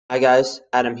Hi guys,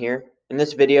 Adam here. In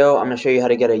this video, I'm going to show you how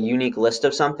to get a unique list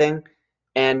of something,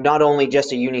 and not only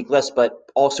just a unique list, but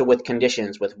also with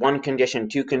conditions, with one condition,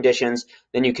 two conditions,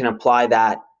 then you can apply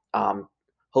that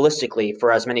holistically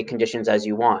for as many conditions as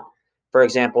you want. For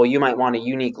example, you might want a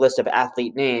unique list of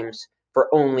athlete names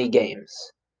for only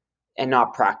games and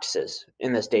not practices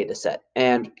in this data set,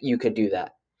 and you could do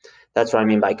that. That's what I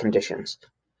mean by conditions.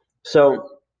 So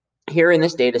here in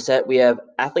this data set, we have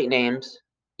athlete names.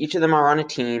 Each of them are on a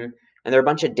team, and there are a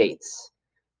bunch of dates.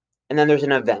 And then there's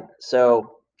an event.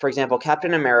 So, for example,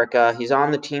 Captain America, he's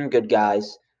on the Team Good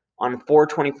Guys. On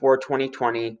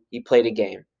 4/24/2020, he played a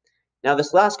game. Now,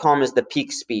 this last column is the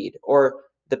peak speed, or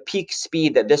the peak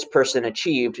speed that this person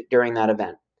achieved during that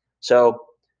event. So,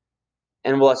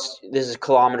 this is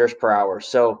kilometers per hour.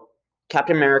 So,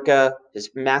 Captain America,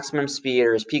 his maximum speed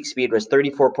or his peak speed was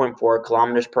 34.4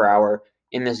 kilometers per hour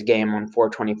in this game on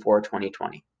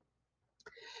 4/24/2020.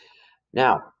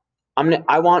 Now,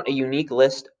 I want a unique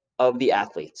list of the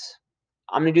athletes.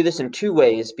 I'm going to do this in two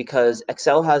ways because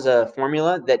Excel has a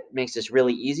formula that makes this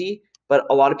really easy, but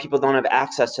a lot of people don't have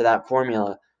access to that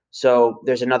formula. So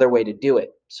there's another way to do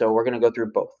it. So we're going to go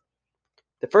through both.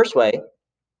 The first way,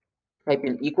 type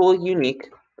in equal unique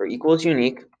or equals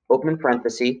unique, open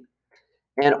parenthesis,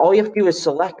 and all you have to do is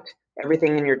select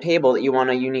everything in your table that you want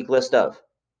a unique list of.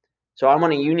 So I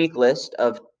want a unique list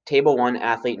of table 1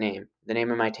 athlete name. The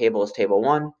name of my table is table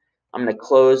 1. I'm going to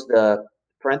close the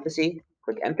parenthesis,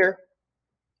 click enter.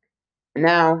 And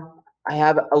now I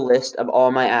have a list of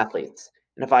all my athletes.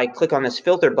 And if I click on this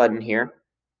filter button here,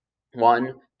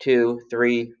 1, 2,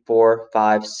 3, 4,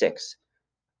 5, 6.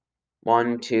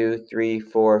 1, 2, 3,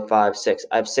 4, 5, 6.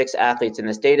 I have 6 athletes in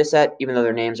this data set, even though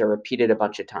their names are repeated a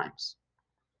bunch of times.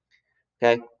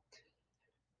 Okay.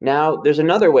 Now there's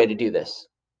another way to do this,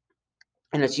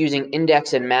 and it's using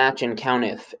index and match and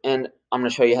countif. And I'm going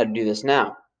to show you how to do this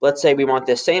now. Let's say we want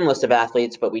this same list of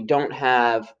athletes, but we don't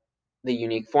have the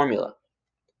unique formula.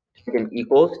 You can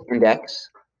equals index.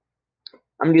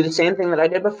 I'm going to do the same thing that I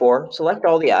did before. Select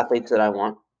all the athletes that I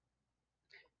want.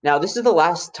 Now, this is the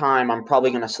last time I'm probably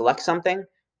going to select something.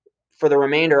 For the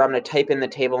remainder, I'm going to type in the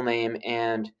table name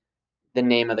and the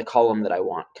name of the column that I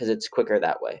want because it's quicker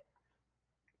that way.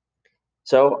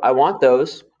 So I want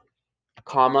those,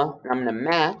 comma, and I'm going to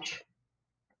match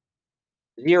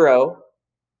 0,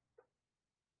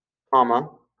 comma,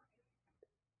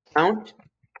 count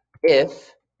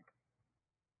if,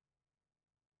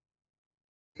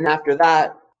 and after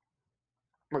that,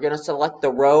 we're going to select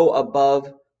the row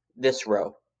above this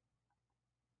row,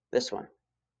 this one.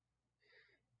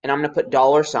 And I'm going to put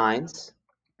dollar signs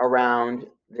around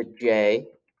the J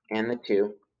and the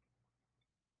 2.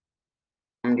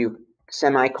 I'm going to do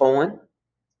semicolon,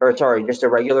 or sorry, just a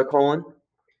regular colon,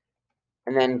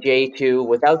 and then J2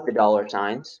 without the dollar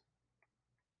signs,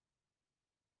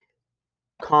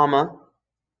 comma,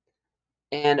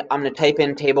 and I'm going to type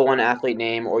in table 1 athlete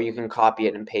name, or you can copy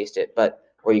it and paste it,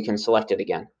 or you can select it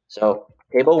again. So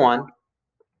table 1,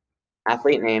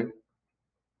 athlete name,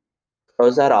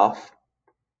 close that off,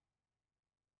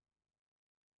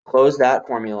 close that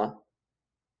formula,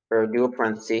 or do a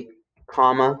parenthesis,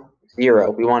 comma,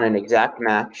 0. We want an exact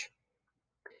match.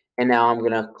 And now I'm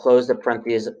going to close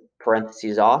the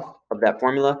parentheses off of that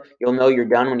formula. You'll know you're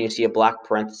done when you see a black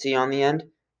parenthesis on the end.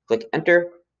 Click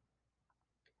enter.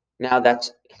 Now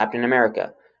that's Captain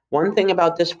America. One thing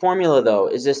about this formula, though,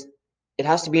 is it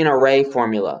has to be an array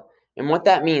formula. And what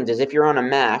that means is if you're on a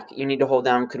Mac, you need to hold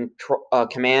down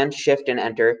Command, Shift, and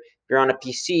Enter. If you're on a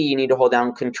PC, you need to hold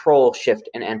down Control, Shift,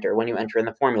 and Enter when you enter in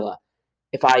the formula.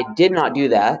 If I did not do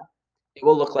that, it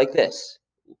will look like this,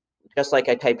 just like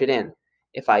I typed it in.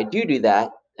 If I do that,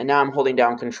 and now I'm holding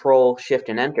down Control, Shift,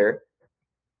 and Enter,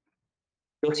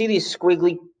 you'll see these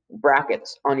squiggly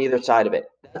brackets on either side of it.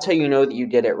 That's how you know that you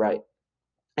did it right.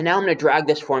 And now I'm going to drag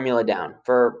this formula down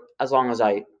for as long as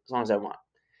I want.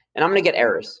 And I'm going to get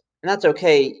errors. And that's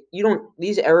okay.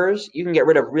 These errors you can get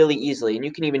rid of really easily, and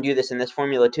you can even do this in this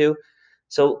formula too.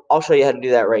 So I'll show you how to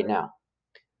do that right now.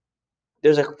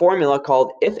 There's a formula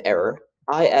called if error,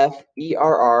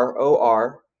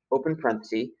 IFERROR, open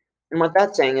parenthesis. And what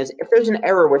that's saying is if there's an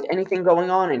error with anything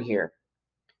going on in here,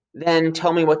 then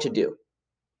tell me what to do.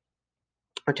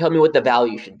 Or tell me what the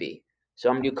value should be. So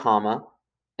I'm going to do comma,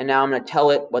 and now I'm going to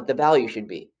tell it what the value should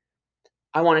be.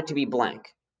 I want it to be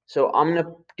blank. So I'm going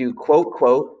to do quote,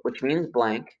 quote, which means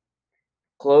blank,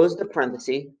 close the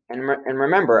parenthesis, and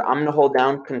remember, I'm going to hold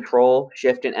down Control,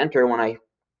 Shift, and Enter when I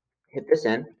hit this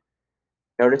in.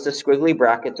 Notice the squiggly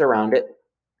brackets around it.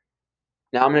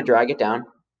 Now I'm going to drag it down.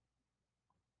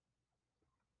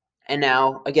 And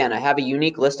now, again, I have a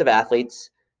unique list of athletes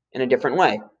in a different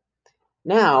way.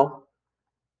 Now,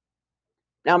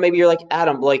 Now maybe you're like,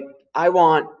 Adam, like I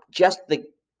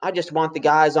just want the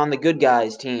guys on the good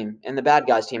guys team and the bad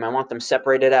guys team. I want them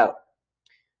separated out.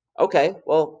 Okay,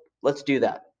 well, let's do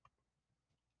that.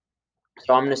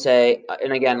 So I'm going to say,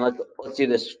 and again, let's do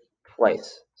this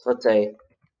twice. So let's say,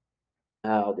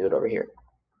 I'll do it over here.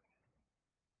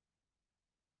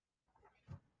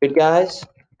 Good guys,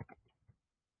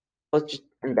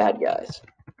 and bad guys.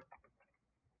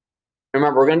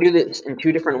 Remember, we're going to do this in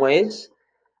two different ways.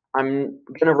 I'm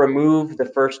going to remove the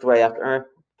first way after.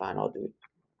 Fine, I'll do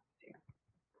it.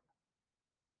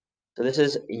 So this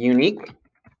is unique. If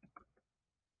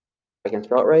I can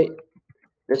spell it right.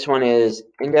 This one is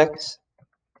index.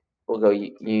 We'll go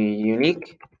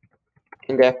unique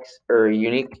index or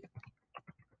unique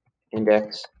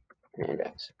index and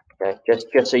index. Okay, just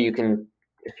so you can,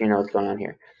 if you know what's going on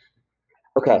here.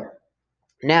 Okay,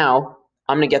 now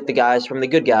I'm going to get the guys from the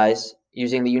good guys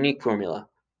using the unique formula.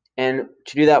 And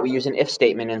to do that, we use an if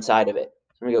statement inside of it.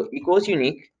 So I'm going to go equals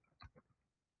unique.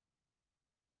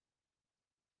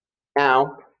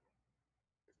 Now,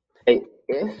 say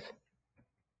if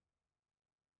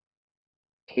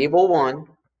table 1,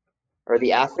 or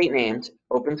the athlete names,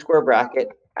 open square bracket,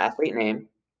 athlete name.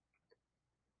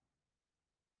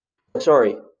 Oh,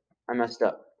 sorry, I messed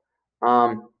up.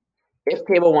 If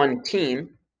table 1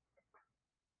 team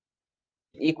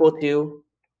equal to,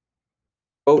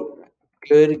 quote,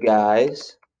 good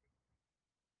guys,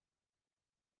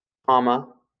 comma,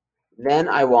 then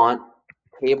I want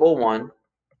table 1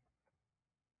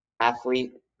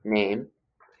 athlete name.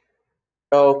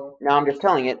 So now I'm just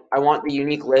telling it, I want the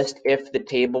unique list if the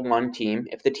table 1 team,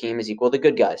 if the team is equal to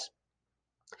good guys.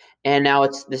 And now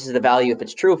this is the value if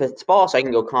it's true. If it's false, I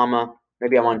can go comma.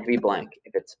 Maybe I want it to be blank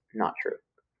if it's not true.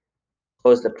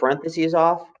 Close the parentheses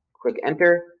off, click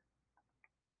enter.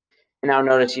 And now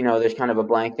notice, there's kind of a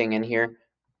blank thing in here,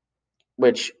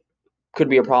 which could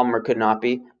be a problem or could not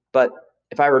be. But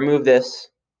if I remove this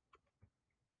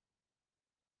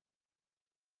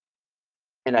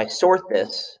and I sort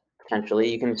this,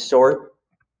 potentially, you can sort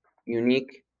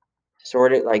unique,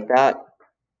 sort it like that.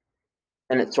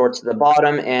 And it sorts to the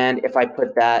bottom. And if I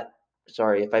put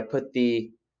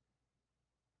the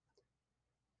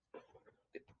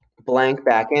blank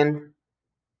back in,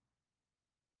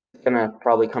 it's going to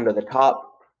probably come to the top.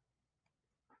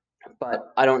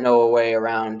 But I don't know a way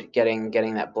around getting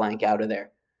that blank out of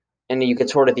there. And you could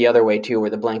sort it the other way too, where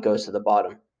the blank goes to the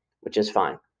bottom, which is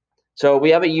fine. So we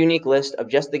have a unique list of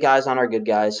just the guys on our good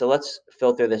guys. So let's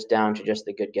filter this down to just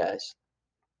the good guys.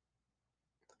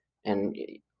 And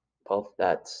well,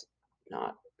 that's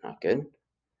not good.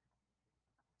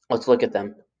 Let's look at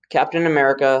them. Captain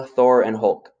America, Thor, and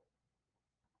Hulk.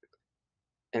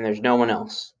 And there's no one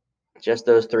else. Just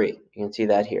those three. You can see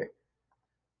that here.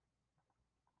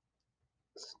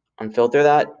 Let's unfilter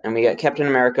that, and we got Captain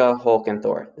America, Hulk, and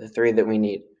Thor, the three that we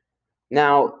need.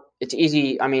 Now, it's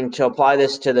easy, to apply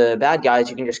this to the bad guys,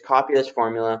 you can just copy this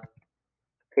formula,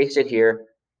 paste it here,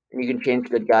 and you can change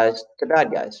good guys to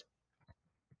bad guys.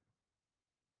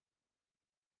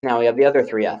 Now we have the other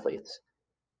three athletes.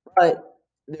 But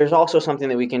there's also something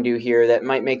that we can do here that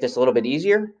might make this a little bit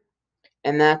easier.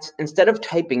 And that's, instead of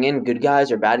typing in good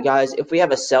guys or bad guys, if we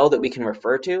have a cell that we can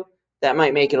refer to, that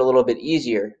might make it a little bit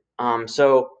easier.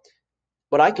 So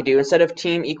what I could do, instead of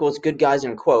team equals good guys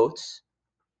in quotes,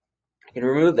 I can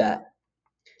remove that.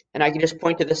 And I can just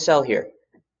point to this cell here.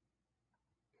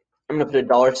 I'm going to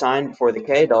put a $sign before the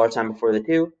K, $sign before the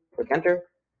 2, click enter.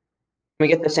 We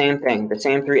get the same thing. The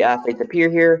same three athletes appear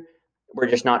here. We're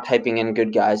just not typing in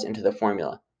good guys into the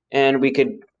formula. And we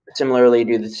could similarly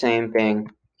do the same thing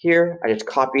here. I just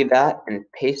copied that and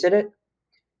pasted it.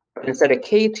 But instead of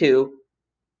K2,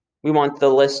 we want the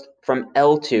list from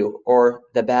L2, or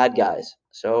the bad guys.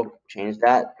 So change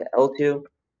that to L2.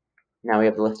 Now we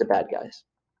have the list of bad guys.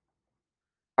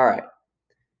 All right.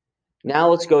 Now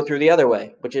let's go through the other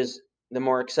way, which is the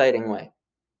more exciting way.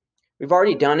 We've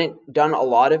already done a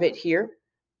lot of it here.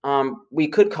 We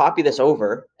could copy this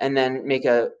over and then make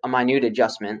a minute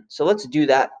adjustment. So let's do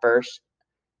that first.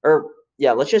 Or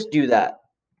yeah, let's just do that.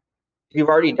 You've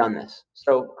already done this.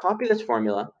 So copy this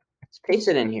formula. Let's paste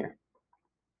it in here.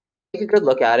 Take a good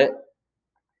look at it.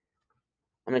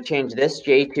 I'm going to change this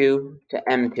J2 to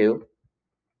M2.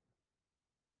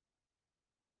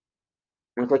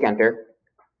 I'm going to click enter.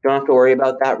 Don't have to worry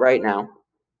about that right now.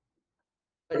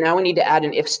 But now we need to add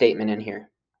an if statement in here.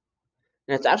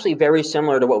 And it's actually very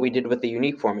similar to what we did with the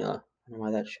unique formula. I don't know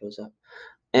why that shows up.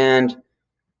 And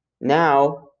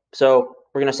now, so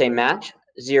we're going to say match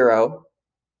 0,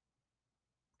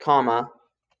 comma,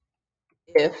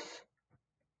 if,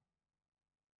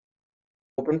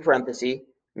 open parenthesis.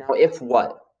 Now if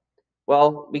what?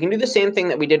 Well, we can do the same thing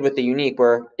that we did with the unique,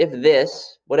 where if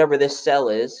this, whatever this cell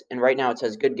is, and right now it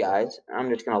says good guys, I'm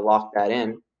just going to lock that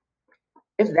in.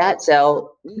 If that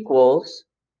cell equals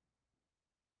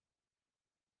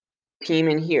team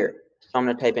in here, so I'm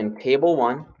going to type in table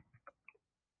 1,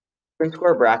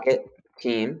 square bracket,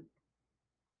 team,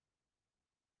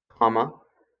 comma.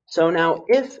 So now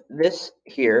if this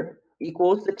here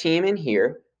equals the team in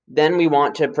here, then we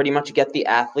want to pretty much get the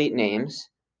athlete names.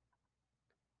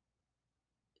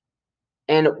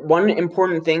 And one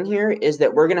important thing here is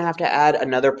that we're going to have to add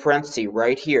another parenthesis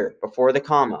right here before the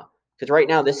comma. Because right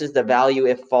now this is the value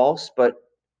if false, but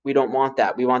we don't want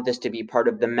that. We want this to be part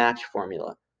of the match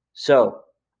formula. So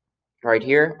right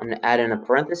here, I'm going to add in a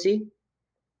parenthesis.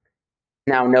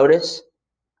 Now notice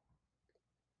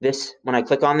this, when I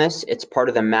click on this, it's part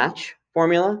of the match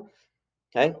formula.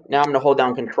 Okay, now I'm going to hold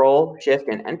down Control, Shift,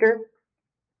 and Enter.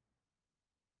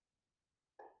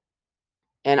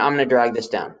 And I'm going to drag this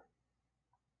down.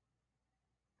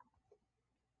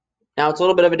 Now it's a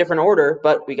little bit of a different order,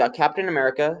 but we got Captain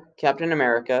America,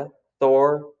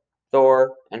 Thor,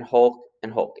 and Hulk,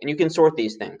 and Hulk. And you can sort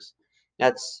these things.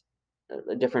 That's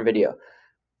a different video.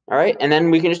 All right, and then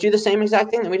we can just do the same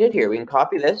exact thing that we did here. We can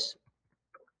copy this,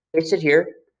 paste it here,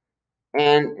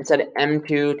 and instead of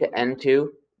M2 to N2,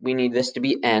 we need this to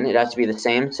be N. It has to be the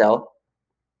same cell.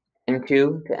 N2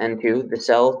 to N2,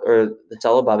 the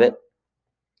cell above it.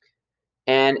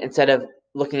 And instead of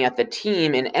looking at the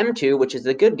team in M2, which is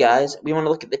the good guys, we want to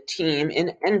look at the team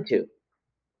in N2,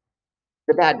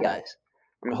 the bad guys.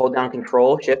 I'm going to hold down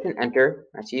Control, Shift, and Enter.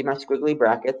 I see my squiggly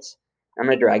brackets. I'm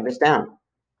going to drag this down.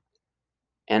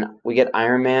 And we get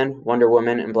Iron Man, Wonder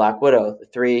Woman, and Black Widow, the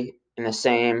 3 in the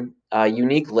same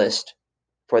unique list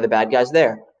for the bad guys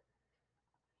there.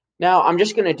 Now, I'm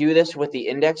just going to do this with the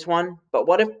index one, but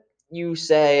what if you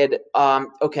said,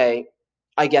 okay,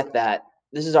 I get that.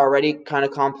 This is already kind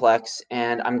of complex,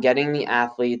 and I'm getting the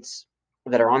athletes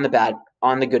that are on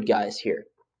the good guys here.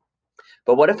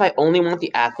 But what if I only want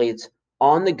the athletes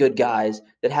on the good guys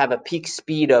that have a peak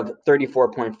speed of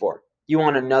 34.4? You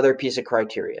want another piece of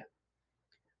criteria.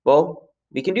 Well,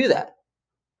 we can do that.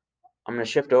 I'm going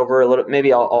to shift over a little.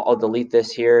 Maybe I'll delete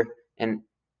this here, and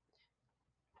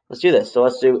let's do this. So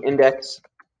let's do index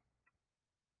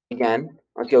again.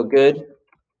 Let's go good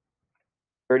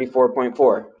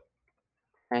 34.4.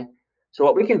 Okay. So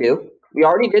what we can do, we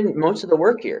already did most of the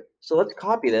work here. So let's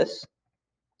copy this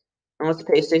and let's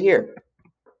paste it here.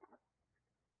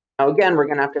 Now again, we're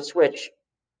going to have to switch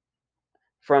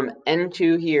from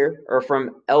N2 here, or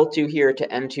from L2 here to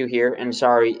N2 here. And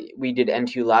sorry, we did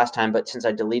N2 last time, but since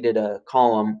I deleted a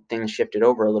column, things shifted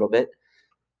over a little bit.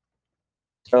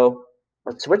 So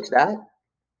let's switch that.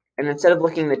 And instead of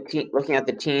looking at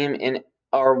the team in,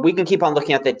 or we can keep on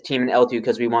looking at the team in L2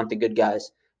 because we want the good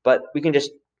guys, but we can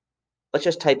let's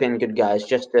just type in good guys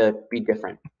just to be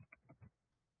different.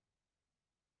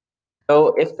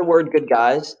 So if the word good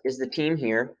guys is the team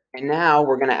here, and now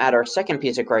we're going to add our second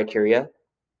piece of criteria,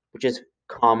 which is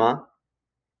comma,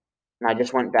 and I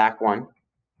just went back one.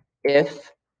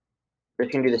 If, we're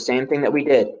going to do the same thing that we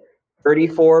did.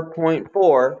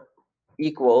 34.4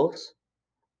 equals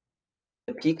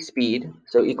the peak speed,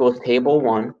 so equals table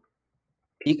 1,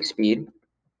 peak speed.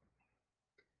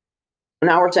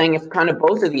 Now we're saying if kind of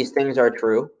both of these things are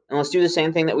true, and let's do the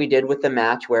same thing that we did with the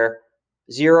match where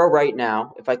 0 right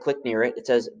now, if I click near it, it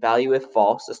says value if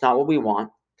false. That's not what we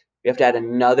want. We have to add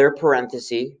another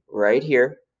parenthesis right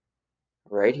here,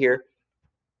 right here.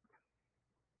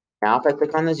 Now if I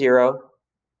click on the 0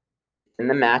 in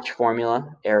the match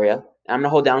formula area, I'm going to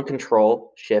hold down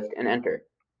Control, Shift, and Enter.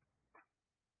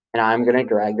 And I'm going to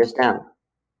drag this down.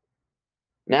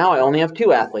 Now I only have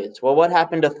 2 athletes. Well, what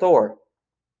happened to Thor?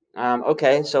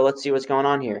 Okay, so let's see what's going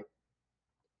on here.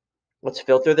 Let's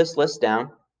filter this list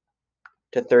down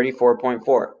to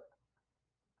 34.4.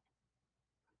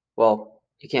 Well,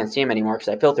 you can't see him anymore because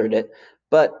I filtered it,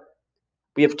 but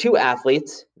we have 2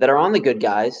 athletes that are on the good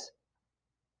guys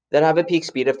that have a peak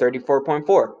speed of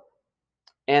 34.4,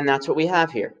 and that's what we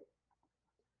have here.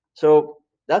 So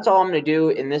that's all I'm going to do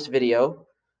in this video,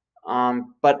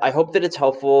 but I hope that it's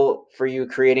helpful for you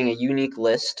creating a unique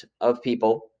list of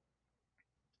people,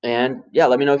 and yeah,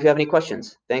 let me know if you have any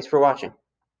questions. Thanks for watching.